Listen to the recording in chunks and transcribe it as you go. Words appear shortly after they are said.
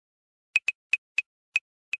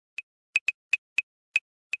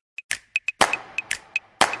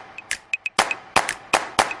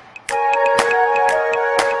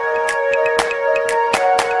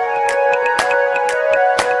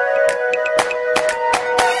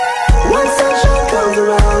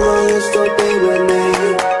will be with me.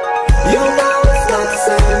 You know it's not the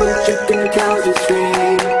same, but you can count your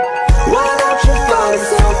stream. Why don't you find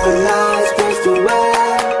yourself a nice place to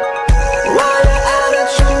wear? While you're at it,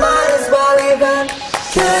 you might as well even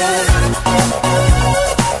care.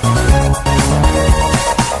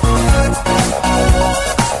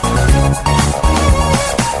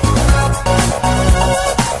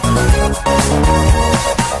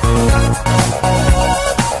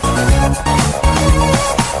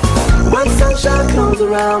 When sunshine comes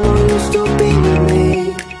around,